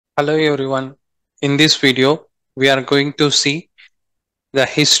Hello everyone. In this video, we are going to see the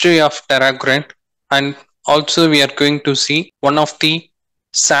history of Terragrunt, and also we are going to see one of the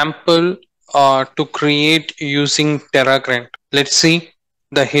sample to create using Terragrunt. Let's see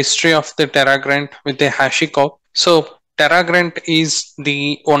the history of the Terragrunt with the Hashicorp. So Terragrunt is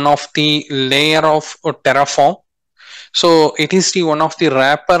the one of the layer of Terraform. So it is the one of the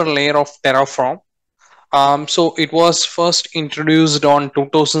wrapper layer of Terraform. So it was first introduced on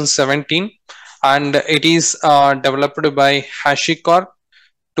 2017, and it is developed by Hashicorp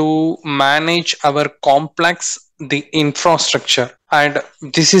to manage our complex the infrastructure. And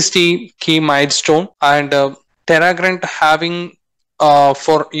this is the key milestone. And Terragrunt having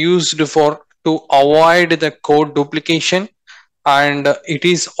for used for to avoid the code duplication, and it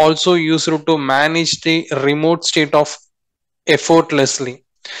is also used to manage the remote state of effortlessly.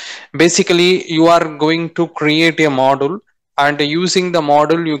 Basically, you are going to create a model, and using the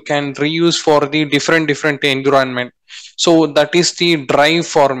model you can reuse for the different environment. So that is the drive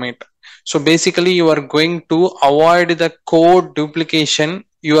format. So basically you are going to avoid the code duplication.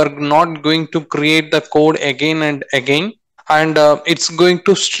 You are not going to create the code again and again, and it's going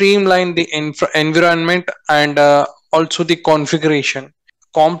to streamline the environment, and also the configuration.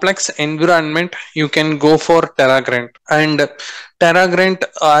 Complex environment, you can go for Terragrunt. And Terragrunt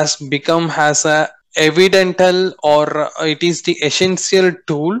has become as a evidental, or it is the essential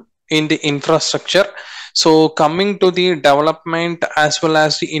tool in the infrastructure. So coming to the development as well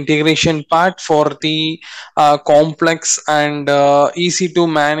as the integration part for the complex and easy to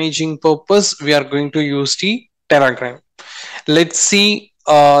managing purpose, we are going to use the Terragrunt. Let's see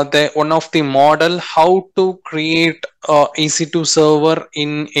the one of the model how to create EC2 server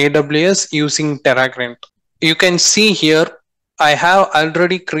in AWS using Terragrunt. You can see here I have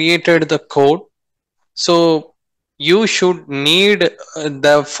already created the code. So you should need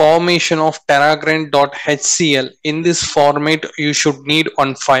the formation of terragrunt.hcl. In this format you should need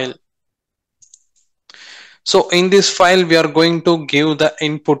one file. So in this file we are going to give the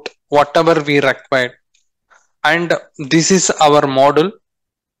input whatever we require, and this is our model.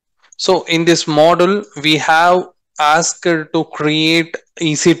 So in this model we have asked to create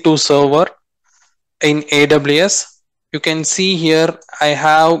EC2 server in AWS. You can see here I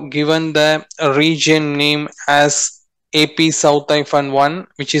have given the region name as AP South-1,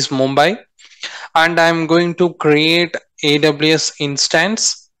 which is Mumbai, and I'm going to create AWS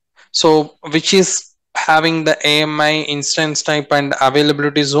instance, so which is having the AMI instance type and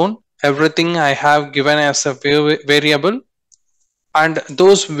availability zone. Everything I have given as a variable, and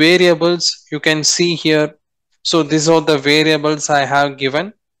those variables you can see here. So these are the variables I have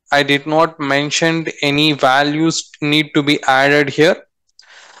given. I did not mention any values need to be added here.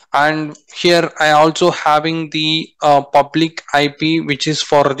 And here I also having the public IP, which is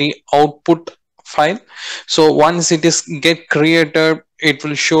for the output file. So once it is get created, it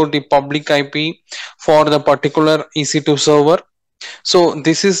will show the public IP for the particular EC2 server. So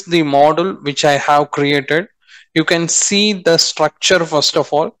this is the model which I have created. You can see the structure first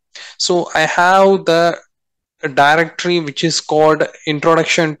of all. So I have the directory which is called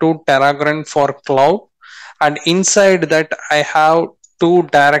introduction to Terragrunt for cloud, and inside that I have two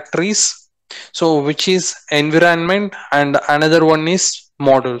directories, so which is environment and another one is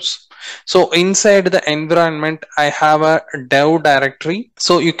modules. So inside the environment I have a dev directory.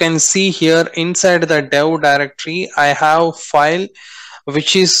 So you can see here inside the dev directory I have file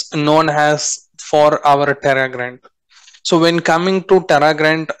which is known as for our Terragrunt. So when coming to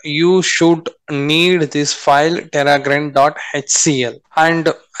Terragrunt, you should need this file terragrunt.hcl,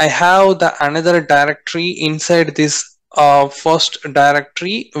 and I have the another directory inside this first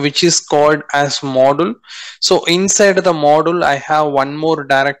directory which is called as module. So inside the module I have one more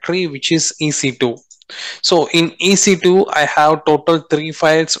directory which is EC2. So in EC2 I have total 3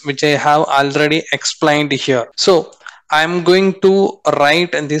 files which I have already explained here. So I'm going to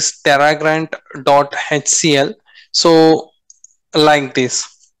write this terragrunt.hcl. So like this.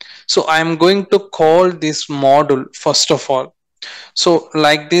 So I'm going to call this module first of all. So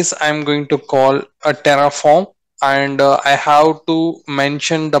like this I'm going to call a terraform, and I have to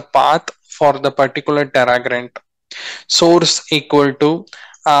mention the path for the particular Terragrunt. Source equal to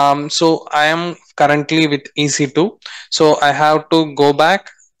so I am currently with EC2, so I have to go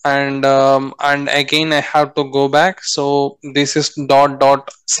back, and again I have to go back. So this is //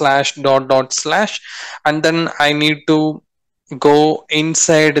 and then I need to go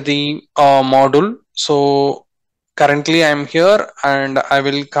inside the module. So currently I'm here, and I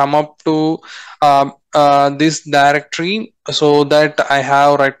will come up to this directory, so that I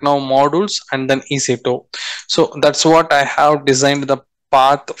have right now modules and then EC2. So that's what I have designed the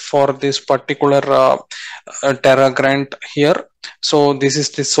path for this particular Terragrunt here. So this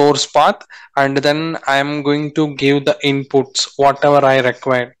is the source path, and then I am going to give the inputs whatever I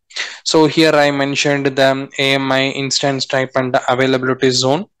require. So here I mentioned the AMI instance type and the availability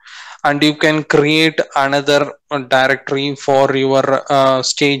zone, and you can create another directory for your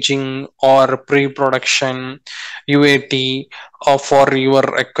staging or pre-production UAT or for your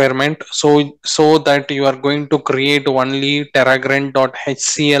requirement, so that you are going to create only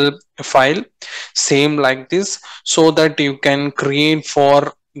terragrunt.hcl file same like this, so that you can create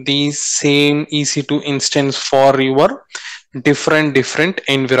for the same EC2 instance for your different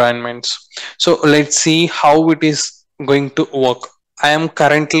environments. So let's see how it is going to work. I am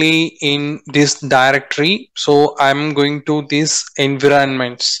currently in this directory, so I'm going to this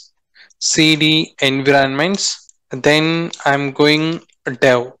environments, cd environments, then I'm going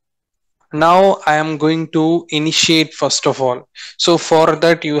dev. Now I am going to initiate first of all. So for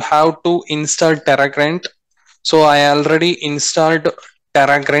that you have to install Terragrunt. So I already installed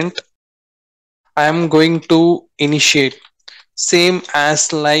Terragrunt. I am going to initiate same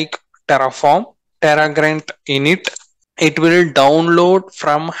as like terraform, Terragrunt init. It will download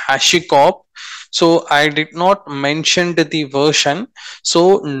from Hashicorp. So I did not mention the version.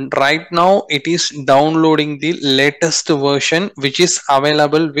 So right now it is downloading the latest version which is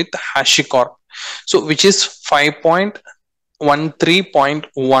available with Hashicorp. So which is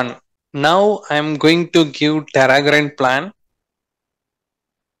 5.13.1. Now I am going to give Terragrunt plan.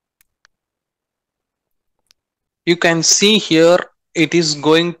 You can see here it is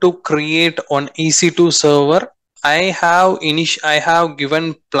going to create on EC2 server. I have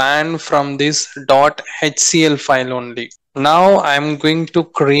given plan from this .hcl file only. Now I am going to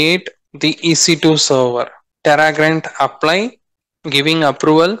create the EC2 server. Terragrunt apply, giving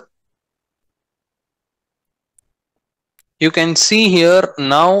approval. You can see here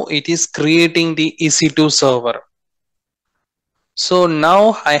now it is creating the EC2 server. So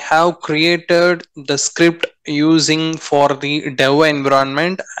now I have created the script using for the dev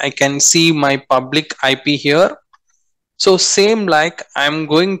environment. I can see my public IP here. So same like I'm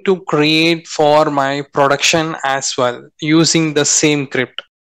going to create for my production as well using the same script.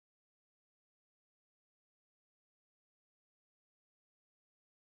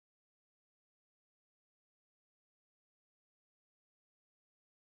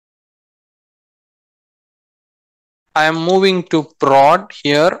 I am moving to prod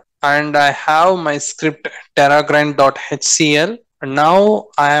here and I have my script terragrunt.hcl. Now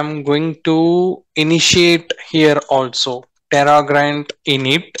I am going to initiate here also Terragrunt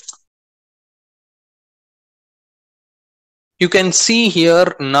init. You can see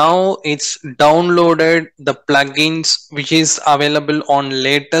here now it's downloaded the plugins which is available on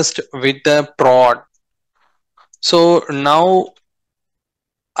latest with the prod. So now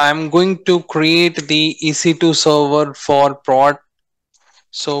I'm going to create the EC2 server for prod.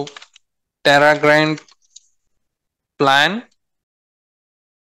 So Terragrunt plan.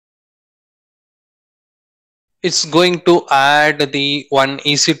 It's going to add the one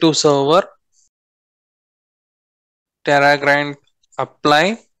EC2 server. Terragrunt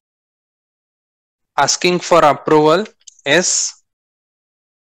apply. Asking for approval. Yes.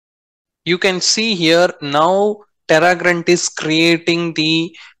 You can see here now Terragrunt is creating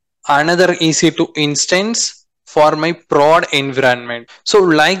the another EC2 instance for my prod environment. So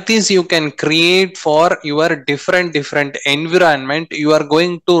like this you can create for your different environment. You are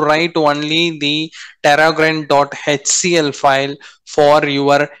going to write only the terragrunt.hcl file for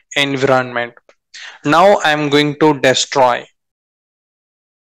your environment. Now I am going to destroy.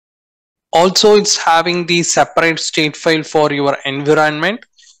 Also it's having the separate state file for your environment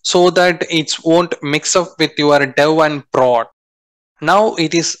so that it won't mix up with your dev and prod. Now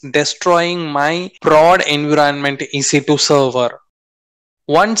it is destroying my prod environment EC2 server.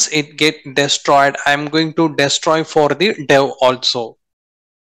 Once it get destroyed, I am going to destroy for the dev also.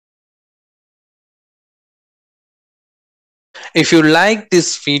 If you like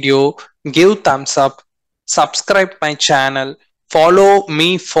this video, give thumbs up, subscribe my channel, follow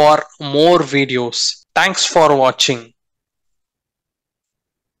me for more videos. Thanks for watching.